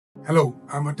Hello,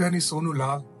 I'm attorney Sonu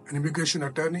Lal, an immigration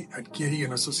attorney at Gehi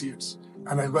and Associates,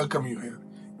 and I welcome you here.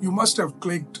 You must have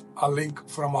clicked a link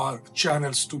from our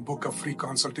channels to book a free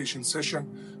consultation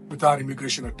session with our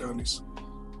immigration attorneys.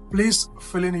 Please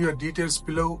fill in your details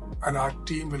below and our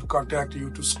team will contact you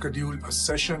to schedule a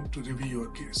session to review your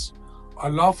case.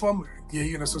 Our law firm,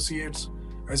 Gehi and Associates,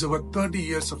 has over 30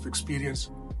 years of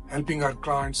experience helping our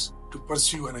clients to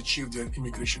pursue and achieve their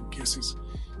immigration cases.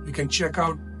 You can check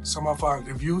out some of our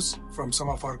reviews from some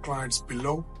of our clients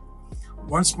below.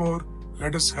 Once more,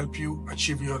 let us help you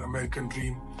achieve your American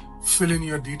dream. Fill in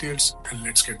your details and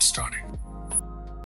let's get started.